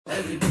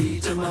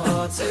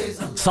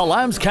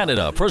Salams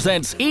Canada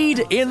presents Eid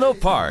in the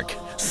Park.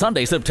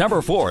 Sunday,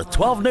 September 4th,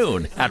 12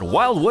 noon at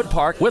WILDWOOD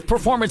Park with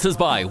performances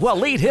by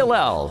Waleed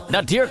Hillel,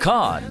 Nadir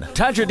Khan,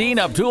 Tajuddin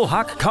Abdul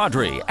Haq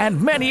Qadri,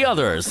 and many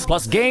others.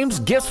 Plus games,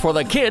 gifts for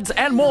the kids,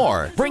 and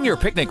more. Bring your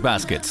picnic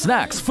baskets,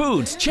 snacks,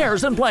 foods,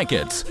 chairs, and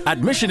blankets.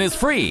 Admission is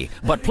free,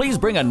 but please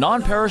bring a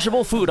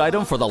non-perishable food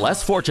item for the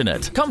less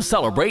fortunate. Come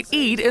celebrate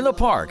Eid in the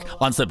Park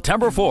on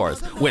September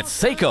 4th with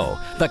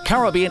SEICO, the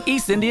Caribbean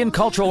East Indian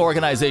Cultural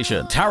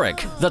Organization,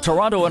 TARIC, the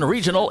Toronto and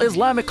Regional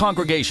Islamic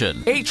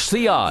Congregation,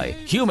 HCI,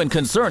 Human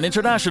Concern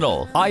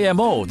International,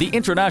 IMO, the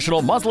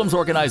International Muslims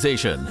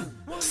Organization,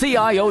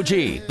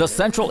 CIOG, the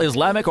Central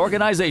Islamic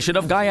Organization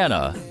of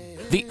Guyana,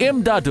 the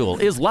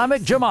Imdadul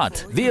Islamic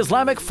Jamaat, the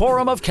Islamic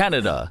Forum of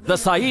Canada, the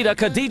Sayyida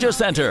Khadija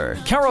Center,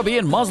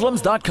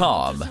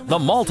 CaribbeanMuslims.com, the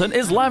MALTON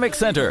Islamic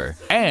Center,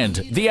 and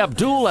the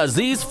Abdul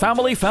Aziz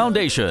Family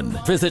Foundation.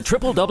 Visit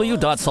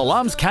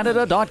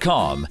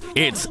www.salamscanada.com.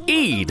 It's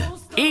Eid.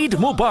 Eid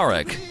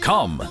Mubarak.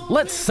 Come,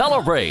 let's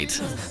celebrate.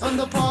 On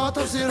the path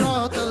of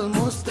Sirat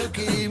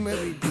al-Mustaqim,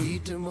 every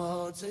beat him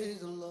out,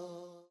 says Allah.